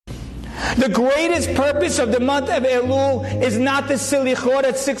The greatest purpose of the month of Elul is not the Selichot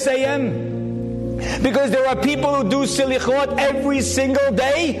at 6 a.m. Because there are people who do Selichot every single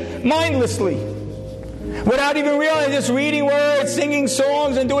day mindlessly, without even realizing, just reading words, singing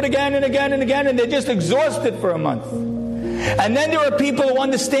songs, and do it again and again and again, and they're just exhausted for a month. And then there are people who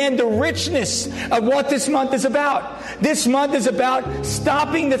understand the richness of what this month is about. This month is about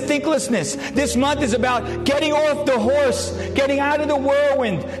stopping the thinklessness. This month is about getting off the horse, getting out of the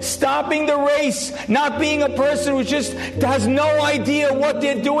whirlwind, stopping the race, not being a person who just has no idea what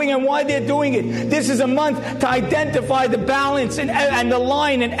they're doing and why they're doing it. This is a month to identify the balance and the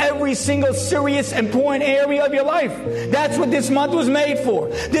line in every single serious, important area of your life. That's what this month was made for.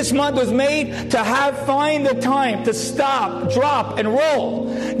 This month was made to find the time to stop, drop, and roll.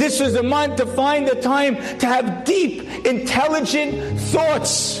 This was a month to find the time to have deep, intelligent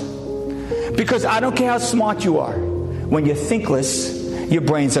thoughts. Because I don't care how smart you are. When you're thinkless, your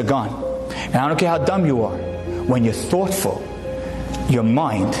brains are gone. And I don't care how dumb you are. When you're thoughtful, your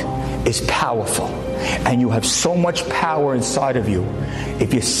mind is powerful. And you have so much power inside of you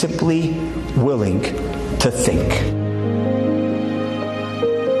if you're simply willing to think.